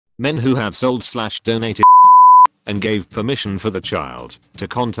Men who have sold/donated and gave permission for the child to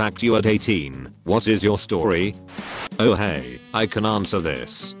contact you at 18. What is your story? Oh hey, I can answer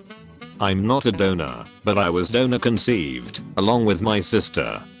this. I'm not a donor, but I was donor conceived, along with my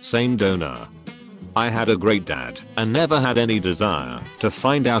sister, same donor. I had a great dad and never had any desire to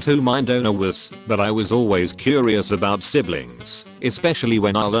find out who my donor was, but I was always curious about siblings, especially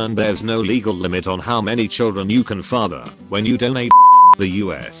when I learned there's no legal limit on how many children you can father when you donate the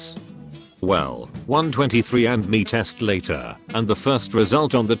US. Well, one 23andMe test later, and the first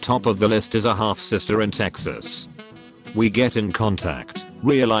result on the top of the list is a half-sister in Texas. We get in contact,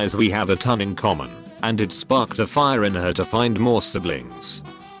 realize we have a ton in common, and it sparked a fire in her to find more siblings.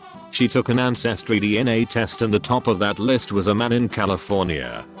 She took an ancestry DNA test and the top of that list was a man in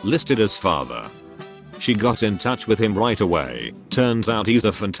California, listed as father. She got in touch with him right away, turns out he's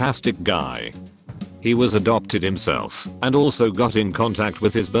a fantastic guy. He was adopted himself and also got in contact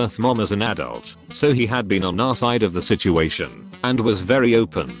with his birth mom as an adult, so he had been on our side of the situation and was very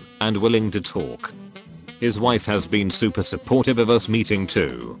open and willing to talk. His wife has been super supportive of us meeting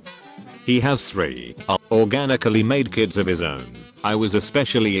too. He has 3 organically made kids of his own. I was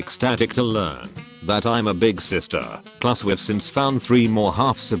especially ecstatic to learn that I'm a big sister, plus we've since found 3 more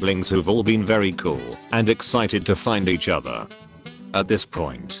half siblings who've all been very cool and excited to find each other. At this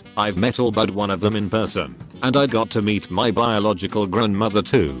point, I've met all but one of them in person, and I got to meet my biological grandmother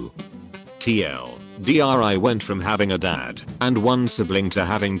too. TLDR, I went from having a dad and 1 sibling to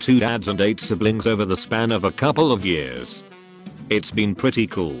having 2 dads and 8 siblings over the span of a couple of years. It's been pretty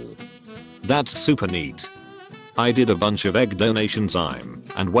cool. That's super neat. I did a bunch of egg donations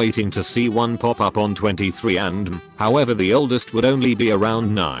and waiting to see one pop up on 23andMe, however the oldest would only be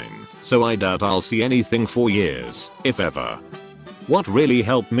around 9, so I doubt I'll see anything for years, if ever. What really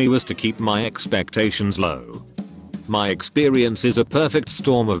helped me was to keep my expectations low. My experience is a perfect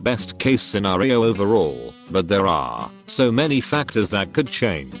storm of best case scenario overall, but there are so many factors that could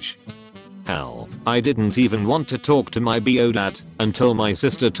change. Hell, I didn't even want to talk to my bio dad until my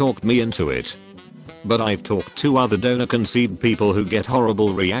sister talked me into it. But I've talked to other donor conceived people who get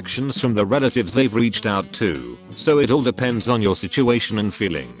horrible reactions from the relatives they've reached out to, so it all depends on your situation and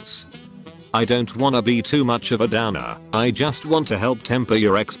feelings. I don't wanna be too much of a downer, I just want to help temper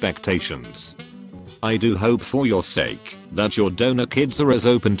your expectations. I do hope for your sake that your donor kids are as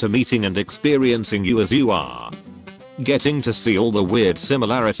open to meeting and experiencing you as you are. Getting to see all the weird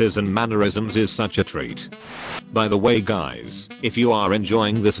similarities and mannerisms is such a treat. By the way guys, if you are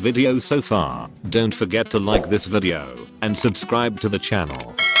enjoying this video so far, don't forget to like this video and subscribe to the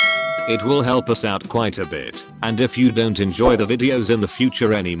channel. It will help us out quite a bit, and if you don't enjoy the videos in the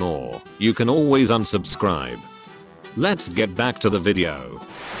future anymore, you can always unsubscribe. Let's get back to the video.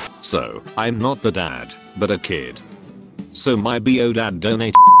 So, I'm not the dad, but a kid. So my bio dad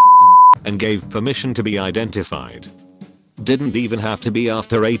donated and gave permission to be identified. Didn't even have to be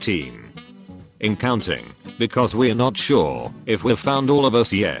after 18. In counting, because we're not sure if we've found all of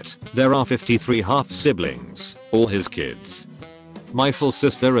us yet, there are 53 half siblings, all his kids. My full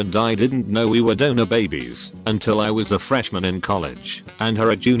sister and I didn't know we were donor babies until I was a freshman in college and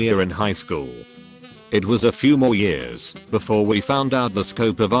her a junior in high school. It was a few more years before we found out the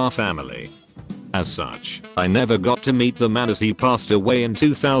scope of our family. As such, I never got to meet the man as he passed away in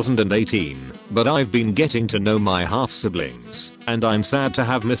 2018, but I've been getting to know my half siblings, and I'm sad to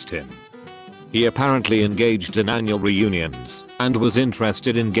have missed him. He apparently engaged in annual reunions and was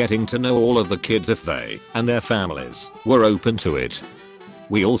interested in getting to know all of the kids if they and their families were open to it.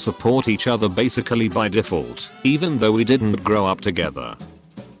 We all support each other basically by default, even though we didn't grow up together.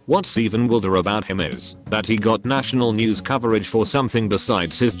 What's even wilder about him is that he got national news coverage for something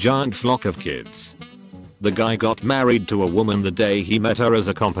besides his giant flock of kids. The guy got married to a woman the day he met her as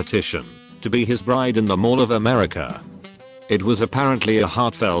a competition to be his bride in the Mall of America. It was apparently a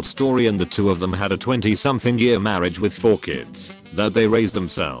heartfelt story and the two of them had a 20-something year marriage with 4 kids that they raised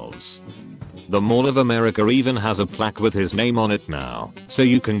themselves. The Mall of America even has a plaque with his name on it now, so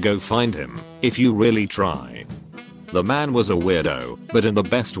you can go find him if you really try. The man was a weirdo, but in the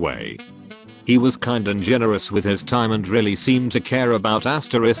best way. He was kind and generous with his time and really seemed to care about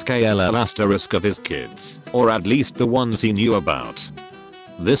 *ALL* of his kids, or at least the ones he knew about.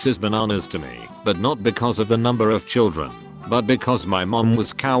 This is bananas to me, but not because of the number of children, but because my mom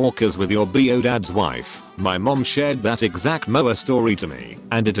was coworkers with your bio dad's wife. My mom shared that exact Moa story to me,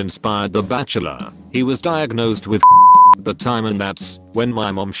 and it inspired The Bachelor. He was diagnosed with at the time, and that's when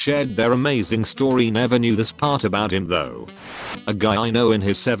my mom shared their amazing story. Never knew this part about him though. A guy I know in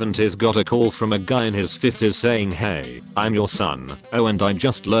his 70s got a call from a guy in his 50s saying, "Hey, I'm your son. Oh, and I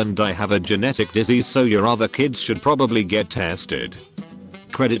just learned I have a genetic disease, so your other kids should probably get tested."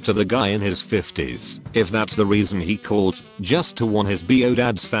 Credit to the guy in his 50s, if that's the reason he called, just to warn his BO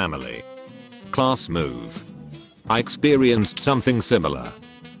dad's family. Class move. I experienced something similar.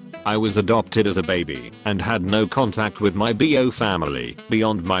 I was adopted as a baby and had no contact with my BO family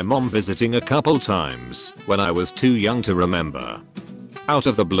beyond my mom visiting a couple times when I was too young to remember. Out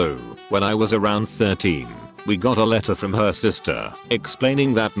of the blue, when I was around 13, we got a letter from her sister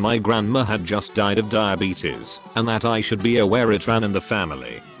explaining that my grandma had just died of diabetes and that I should be aware it ran in the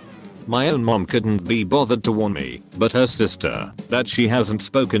family. My own mom couldn't be bothered to warn me, but her sister, that she hasn't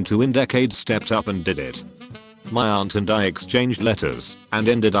spoken to in decades, stepped up and did it. My aunt and I exchanged letters and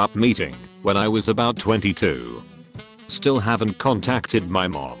ended up meeting when I was about 22. Still haven't contacted my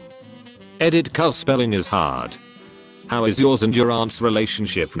mom. Edit, 'cause spelling is hard. How is yours and your aunt's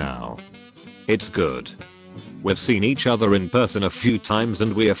relationship now? It's good. We've seen each other in person a few times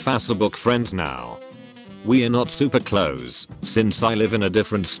and we're Facebook friends now. We are not super close since I live in a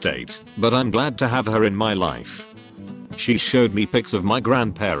different state, but I'm glad to have her in my life. She showed me pics of my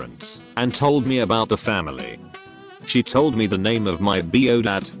grandparents and told me about the family. She told me the name of my BO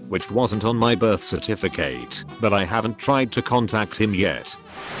dad, which wasn't on my birth certificate, but I haven't tried to contact him yet.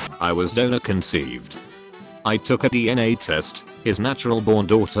 I was donor conceived. I took a DNA test, his natural born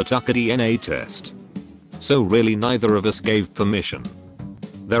daughter took a DNA test. So really neither of us gave permission.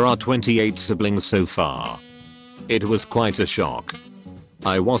 There are 28 siblings so far. It was quite a shock.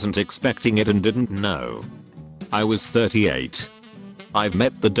 I wasn't expecting it and didn't know. I was 38. I've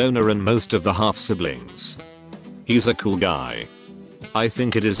met the donor and most of the half siblings. He's a cool guy. I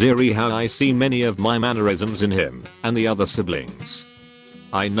think it is eerie how I see many of my mannerisms in him and the other siblings.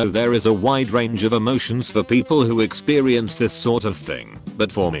 I know there is a wide range of emotions for people who experience this sort of thing,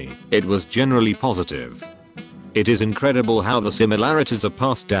 but for me, it was generally positive. It is incredible how the similarities are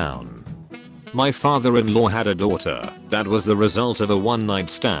passed down. My father-in-law had a daughter that was the result of a one-night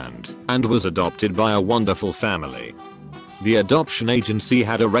stand and was adopted by a wonderful family. The adoption agency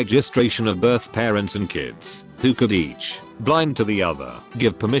had a registration of birth parents and kids who could each, blind to the other,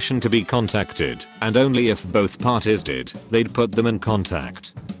 give permission to be contacted, and only if both parties did, they'd put them in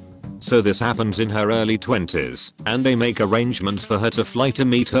contact. So this happens in her early 20s, and they make arrangements for her to fly to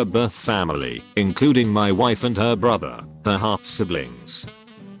meet her birth family, including my wife and her brother, her half-siblings.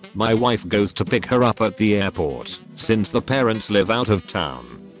 My wife goes to pick her up at the airport, since the parents live out of town.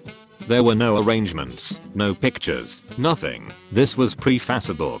 There were no arrangements, no pictures, nothing. This was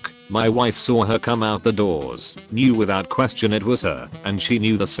pre-Facebook. My wife saw her come out the doors, knew without question it was her, and she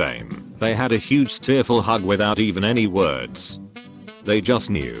knew the same. They had a huge tearful hug without even any words. They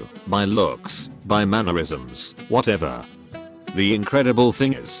just knew, by looks, by mannerisms, whatever. The incredible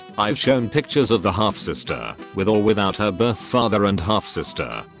thing is, I've shown pictures of the half-sister, with or without her birth father and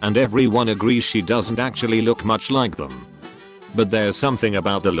half-sister, and everyone agrees she doesn't actually look much like them. But there's something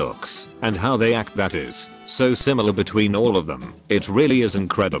about the looks and how they act that is so similar between all of them. It really is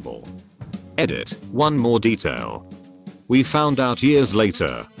incredible. Edit, one more detail. We found out years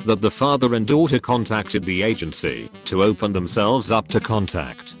later that the father and daughter contacted the agency to open themselves up to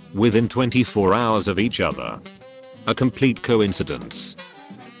contact within 24 hours of each other. A complete coincidence.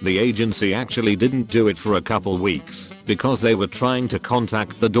 The agency actually didn't do it for a couple weeks because they were trying to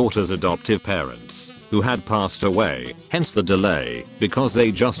contact the daughter's adoptive parents, who had passed away, hence the delay, because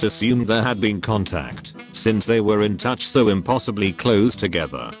they just assumed there had been contact, since they were in touch so impossibly close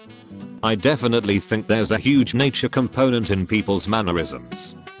together. I definitely think there's a huge nature component in people's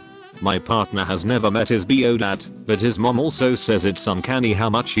mannerisms. My partner has never met his BO dad, but his mom also says it's uncanny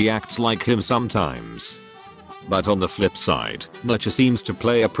how much he acts like him sometimes. But on the flip side, nurture seems to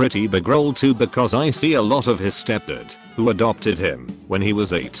play a pretty big role too, because I see a lot of his stepdad, who adopted him when he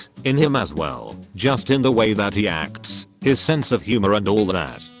was 8, in him as well, just in the way that he acts, his sense of humor and all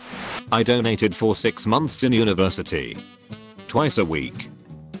that. I donated for 6 months in university. Twice a week.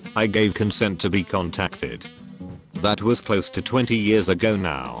 I gave consent to be contacted. That was close to 20 years ago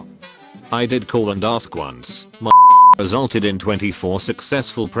now. I did call and ask once. My resulted in 24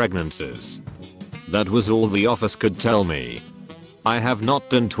 successful pregnancies. That was all the office could tell me. I have not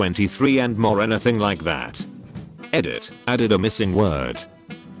done 23 and more anything like that. Edit, added a missing word.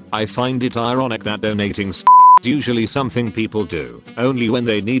 I find it ironic that donating is usually something people do only when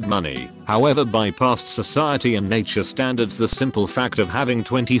they need money. However, by past society and nature standards, the simple fact of having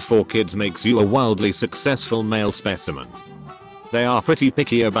 24 kids makes you a wildly successful male specimen. They are pretty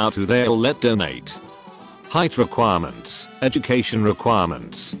picky about who they'll let donate. Height requirements, education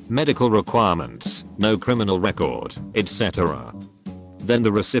requirements, medical requirements, no criminal record, etc. Then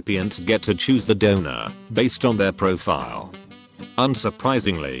the recipients get to choose the donor based on their profile.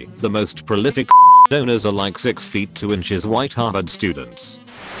 Unsurprisingly, the most prolific donors are like 6 feet 2 inches white Harvard students.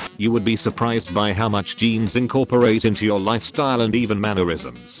 You would be surprised by how much genes incorporate into your lifestyle and even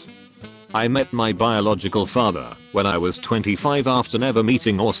mannerisms. I met my biological father when I was 25 after never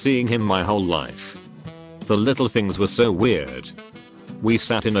meeting or seeing him my whole life. The little things were so weird. We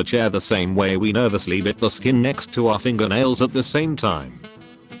sat in a chair the same way, we nervously bit the skin next to our fingernails at the same time.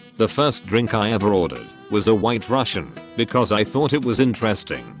 The first drink I ever ordered was a White Russian because I thought it was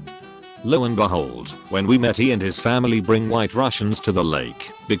interesting. Lo and behold, when we met, he and his family bring White Russians to the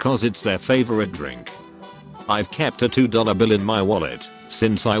lake because it's their favorite drink. I've kept a $2 bill in my wallet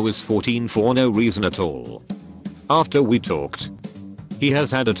since I was 14 for no reason at all. After we talked, he has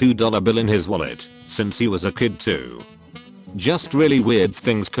had a $2 bill in his wallet since he was a kid too. Just really weird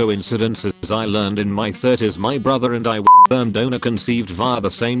things, coincidences. I learned in my 30s my brother and I were sperm donor conceived via the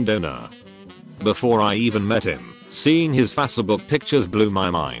same donor. Before I even met him, seeing his Facebook pictures blew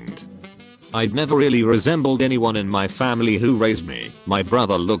my mind. I'd never really resembled anyone in my family who raised me. My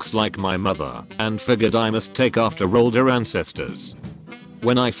brother looks like my mother, and figured I must take after older ancestors.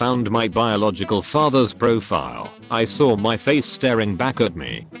 When I found my biological father's profile, I saw my face staring back at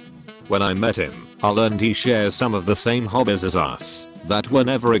me. When I met him, I learned he shares some of the same hobbies as us that were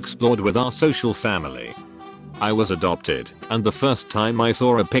never explored with our social family. I was adopted, and the first time I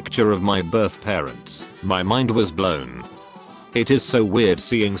saw a picture of my birth parents, my mind was blown. It is so weird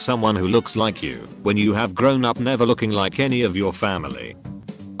seeing someone who looks like you when you have grown up never looking like any of your family.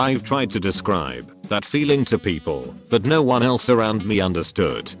 I've tried to describe that feeling to people, but no one else around me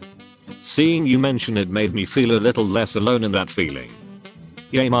understood. Seeing you mention it made me feel a little less alone in that feeling.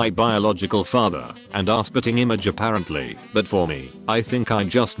 Yay, my biological father and our spitting image apparently, but for me, I think I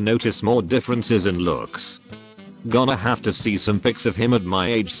just notice more differences in looks. Gonna have to see some pics of him at my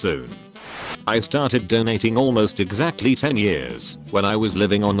age soon. I started donating almost exactly 10 years when I was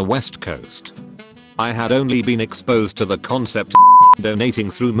living on the West Coast. I had only been exposed to the concept of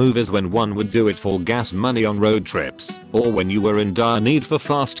donating through movies when one would do it for gas money on road trips, or when you were in dire need for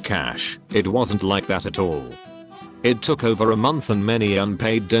fast cash. It wasn't like that at all. It took over a month and many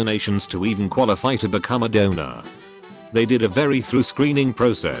unpaid donations to even qualify to become a donor. They did a very thorough screening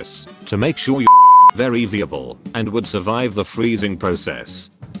process to make sure you're very viable and would survive the freezing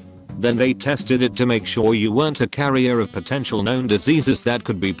process. Then they tested it to make sure you weren't a carrier of potential known diseases that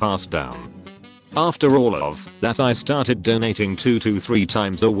could be passed down. After all of that, I started donating 2 to 3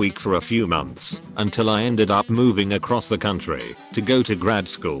 times a week for a few months until I ended up moving across the country to go to grad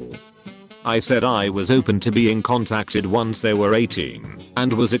school. I said I was open to being contacted once they were 18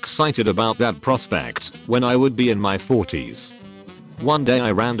 and was excited about that prospect when I would be in my 40s. One day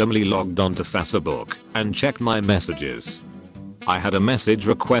I randomly logged onto Facebook and checked my messages. I had a message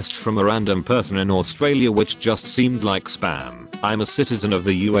request from a random person in Australia which just seemed like spam. I'm a citizen of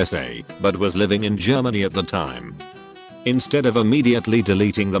the USA, but was living in Germany at the time. Instead of immediately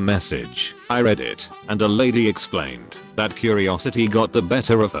deleting the message, I read it, and a lady explained that curiosity got the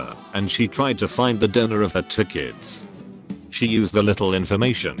better of her, and she tried to find the donor of her 2 kids. She used the little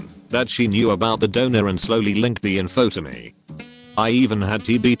information that she knew about the donor and slowly linked the info to me. I even had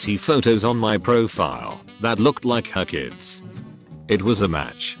TBT photos on my profile that looked like her kids. It was a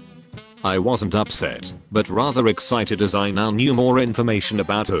match. I wasn't upset, but rather excited as I now knew more information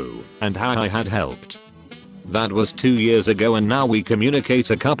about who and how I had helped. That was 2 years ago, and now we communicate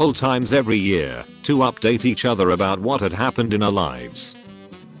a couple times every year to update each other about what had happened in our lives.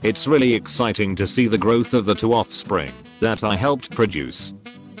 It's really exciting to see the growth of the 2 offspring that I helped produce.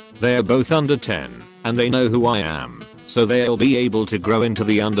 They're both under 10 and they know who I am, so they'll be able to grow into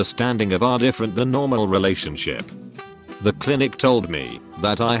the understanding of our different than normal relationship. The clinic told me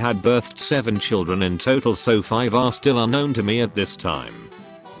that I had birthed 7 children in total, so 5 are still unknown to me at this time.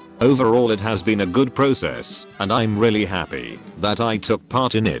 Overall, it has been a good process, and I'm really happy that I took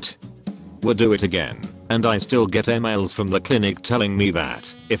part in it. Would do it again, and I still get emails from the clinic telling me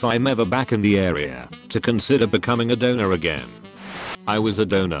that if I'm ever back in the area, to consider becoming a donor again. I was a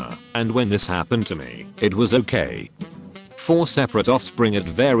donor, and when this happened to me, it was okay. 4 separate offspring at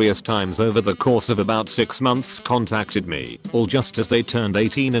various times over the course of about 6 months contacted me, all just as they turned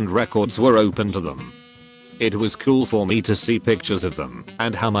 18 and records were open to them. It was cool for me to see pictures of them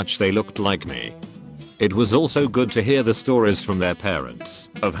and how much they looked like me. It was also good to hear the stories from their parents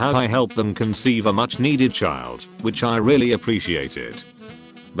of how I helped them conceive a much needed child, which I really appreciated.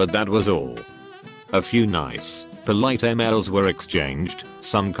 But that was all. A few nice, polite emails were exchanged,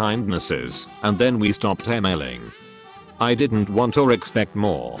 some kindnesses, and then we stopped emailing. I didn't want or expect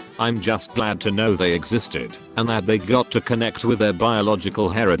more. I'm just glad to know they existed and that they got to connect with their biological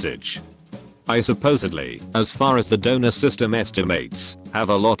heritage. I supposedly, as far as the donor system estimates, have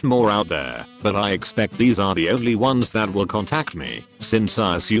a lot more out there, but I expect these are the only ones that will contact me, since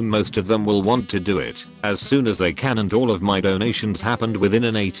I assume most of them will want to do it as soon as they can, and all of my donations happened within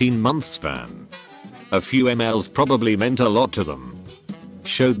an 18-month span. A few emails probably meant a lot to them.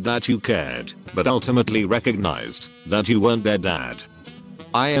 Showed that you cared, but ultimately recognized that you weren't their dad.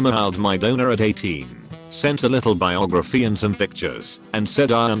 I emailed my donor at 18, sent a little biography and some pictures, and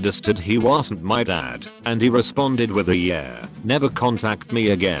said I understood he wasn't my dad, and he responded with a yeah, never contact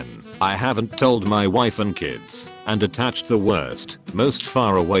me again. I haven't told my wife and kids, and attached the worst, most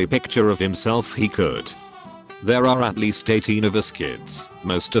far away picture of himself he could. There are at least 18 of us kids,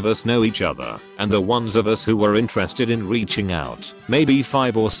 most of us know each other, and the ones of us who were interested in reaching out, maybe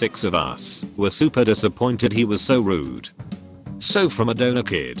 5 or 6 of us, were super disappointed he was so rude. So from a donor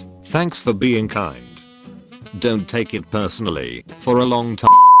kid, thanks for being kind. Don't take it personally, for a long time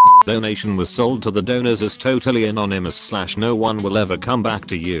donation was sold to the donors as totally anonymous / no one will ever come back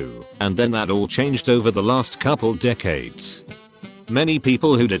to you, and then that all changed over the last couple decades. Many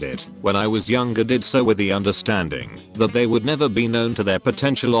people who did it when I was younger did so with the understanding that they would never be known to their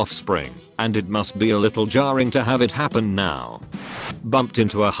potential offspring, and it must be a little jarring to have it happen now. Bumped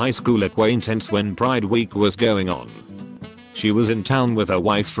into a high school acquaintance when Pride Week was going on. She was in town with her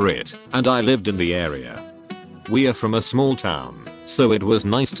wife for it, and I lived in the area. We are from a small town, so it was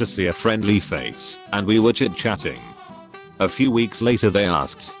nice to see a friendly face, and we were chit-chatting. A few weeks later they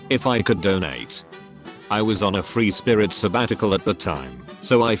asked if I could donate. I was on a free spirit sabbatical at the time,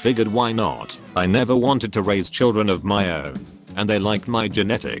 so I figured why not. I never wanted to raise children of my own, and they liked my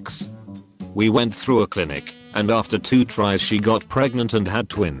genetics. We went through a clinic, and after 2 tries she got pregnant and had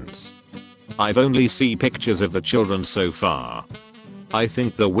twins. I've only seen pictures of the children so far. I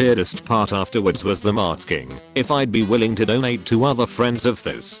think the weirdest part afterwards was them asking if I'd be willing to donate to other friends of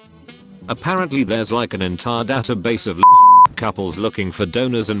theirs. Apparently there's like an entire database of couples looking for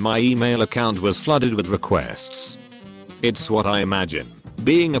donors, and my email account was flooded with requests. It's what I imagine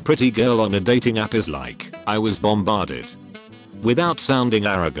being a pretty girl on a dating app is like. I was bombarded. Without sounding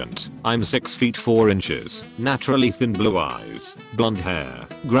arrogant, I'm 6 feet 4 inches, naturally thin blue eyes, blonde hair,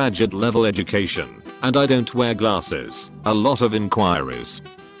 graduate level education, and I don't wear glasses. A lot of inquiries.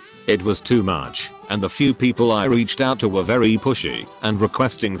 It was too much, and the few people I reached out to were very pushy and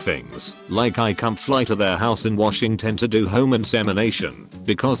requesting things like I come fly to their house in Washington to do home insemination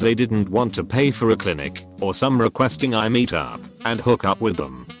because they didn't want to pay for a clinic, or some requesting I meet up and hook up with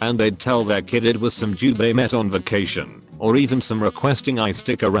them, and they'd tell their kid it was some dude they met on vacation, or even some requesting I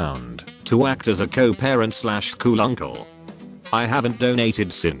stick around to act as a co-parent / cool uncle. I haven't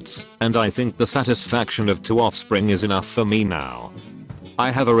donated since, and I think the satisfaction of 2 offspring is enough for me now.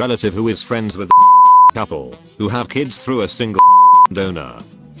 I have a relative who is friends with a couple who have kids through a single donor.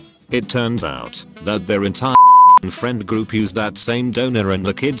 It turns out that their entire friend group used that same donor, and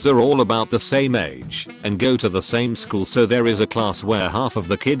the kids are all about the same age and go to the same school, so there is a class where half of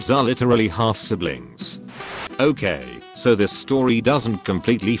the kids are literally half siblings. Okay, so this story doesn't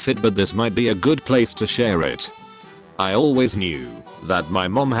completely fit, but this might be a good place to share it. I always knew that my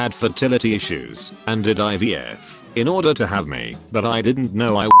mom had fertility issues and did IVF in order to have me, but I didn't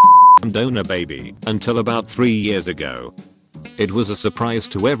know I was donor baby until about 3 years ago. It was a surprise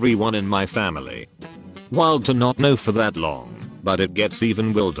to everyone in my family. Wild to not know for that long, but it gets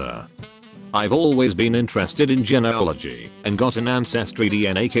even wilder. I've always been interested in genealogy and got an ancestry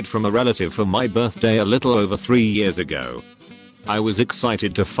DNA kit from a relative for my birthday a little over 3 years ago. I was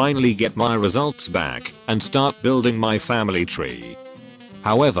excited to finally get my results back and start building my family tree.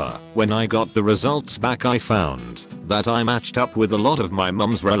 However, when I got the results back I found that I matched up with a lot of my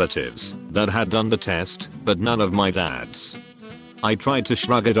mum's relatives that had done the test, but none of my dad's. I tried to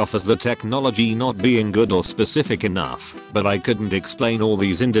shrug it off as the technology not being good or specific enough, but I couldn't explain all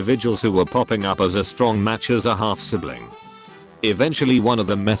these individuals who were popping up as a strong match as a half sibling. Eventually one of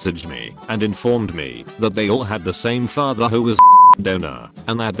them messaged me and informed me that they all had the same father who was a donor,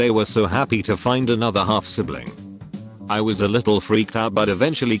 and that they were so happy to find another half sibling. I was a little freaked out, but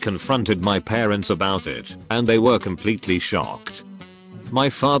eventually confronted my parents about it, and they were completely shocked. My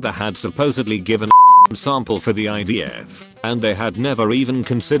father had supposedly given a sample for the IVF, and they had never even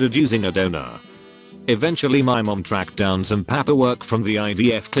considered using a donor. Eventually my mom tracked down some paperwork from the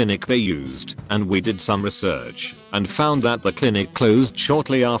IVF clinic they used, and we did some research and found that the clinic closed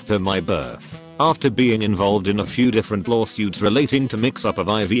shortly after my birth, after being involved in a few different lawsuits relating to mix-up of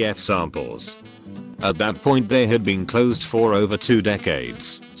IVF samples. At that point they had been closed for over 2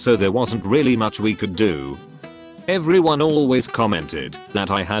 decades, so there wasn't really much we could do. Everyone always commented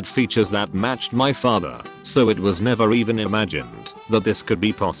that I had features that matched my father, so it was never even imagined that this could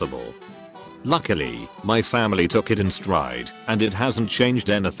be possible. Luckily, my family took it in stride, and it hasn't changed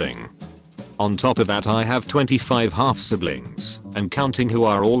anything. On top of that, I have 25 half siblings, and counting, who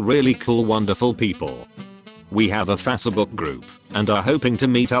are all really cool, wonderful people. We have a Facebook group, and are hoping to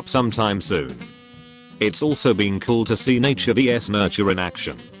meet up sometime soon. It's also been cool to see nature vs nurture in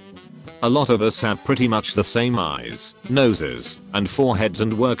action. A lot of us have pretty much the same eyes, noses, and foreheads,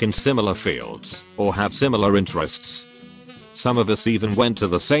 and work in similar fields, or have similar interests. Some of us even went to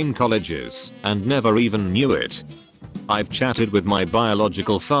the same colleges, and never even knew it. I've chatted with my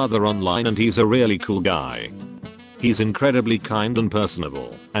biological father online, and he's a really cool guy. He's incredibly kind and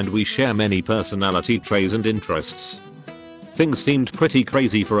personable, and we share many personality traits and interests. Things seemed pretty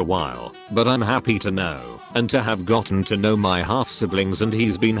crazy for a while, but I'm happy to know, and to have gotten to know my half siblings, and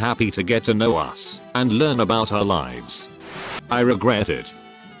he's been happy to get to know us, and learn about our lives. I regret it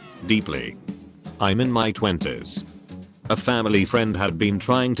deeply. I'm in my 20s. A family friend had been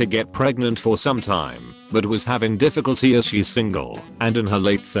trying to get pregnant for some time, but was having difficulty as she's single, and in her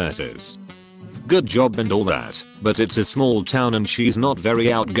late 30s. Good job and all that, but it's a small town and she's not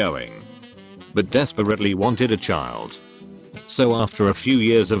very outgoing. But desperately wanted a child. So after a few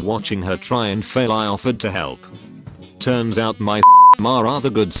years of watching her try and fail, I offered to help. Turns out my are rather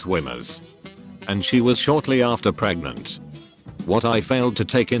good swimmers. And she was shortly after pregnant. What I failed to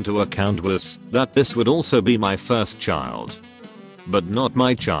take into account was that this would also be my first child. But not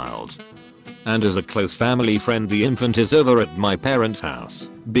my child. And as a close family friend, the infant is over at my parents' house,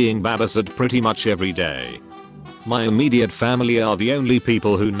 being babysat pretty much every day. My immediate family are the only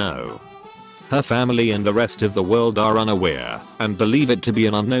people who know. Her family and the rest of the world are unaware, and believe it to be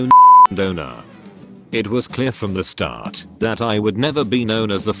an unknown donor. It was clear from the start that I would never be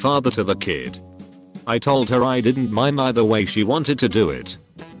known as the father to the kid. I told her I didn't mind either way she wanted to do it.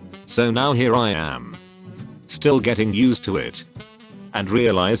 So now here I am. Still getting used to it. And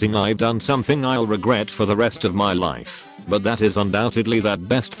realizing I've done something I'll regret for the rest of my life, but that is undoubtedly that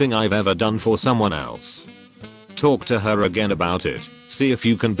best thing I've ever done for someone else. Talk to her again about it, see if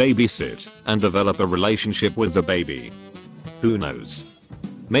you can babysit, and develop a relationship with the baby. Who knows?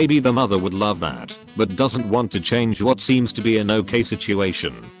 Maybe the mother would love that, but doesn't want to change what seems to be an okay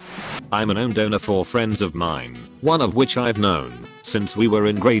situation. I'm an own donor for friends of mine, one of which I've known since we were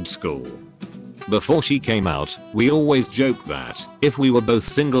in grade school. Before she came out, we always joked that if we were both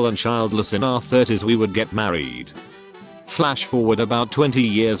single and childless in our 30s, we would get married. Flash forward about 20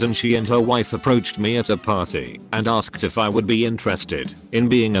 years and she and her wife approached me at a party and asked if I would be interested in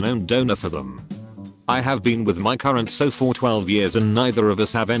being an own donor for them. I have been with my current so for 12 years and neither of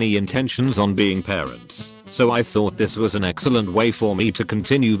us have any intentions on being parents, so I thought this was an excellent way for me to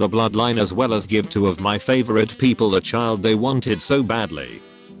continue the bloodline as well as give two of my favorite people a child they wanted so badly.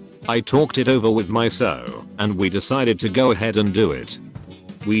 I talked it over with my so, and we decided to go ahead and do it.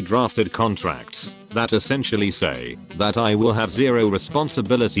 We drafted contracts that essentially say that I will have zero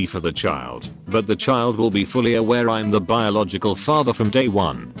responsibility for the child, but the child will be fully aware I'm the biological father from day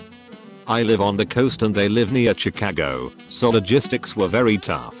one. I live on the coast and they live near Chicago, so logistics were very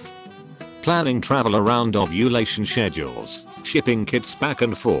tough. Planning travel around ovulation schedules, shipping kits back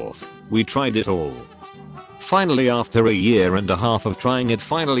and forth, we tried it all. Finally, after a year and a half of trying, it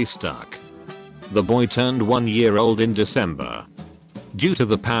finally stuck. The boy turned 1 year old in December. Due to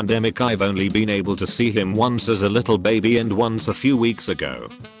the pandemic, I've only been able to see him once as a little baby and once a few weeks ago.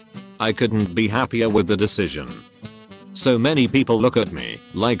 I couldn't be happier with the decision. So many people look at me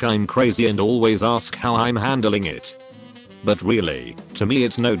like I'm crazy and always ask how I'm handling it. But really, to me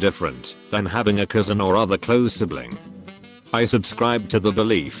it's no different than having a cousin or other close sibling. I subscribe to the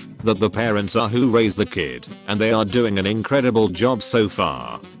belief that the parents are who raise the kid, and they are doing an incredible job so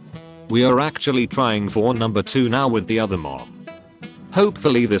far. We are actually trying for number 2 now with the other mom.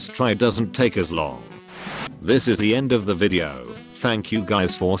 Hopefully this try doesn't take as long. This is the end of the video. Thank you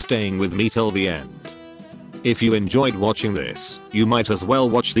guys for staying with me till the end. If you enjoyed watching this, you might as well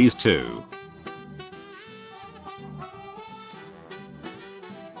watch these too.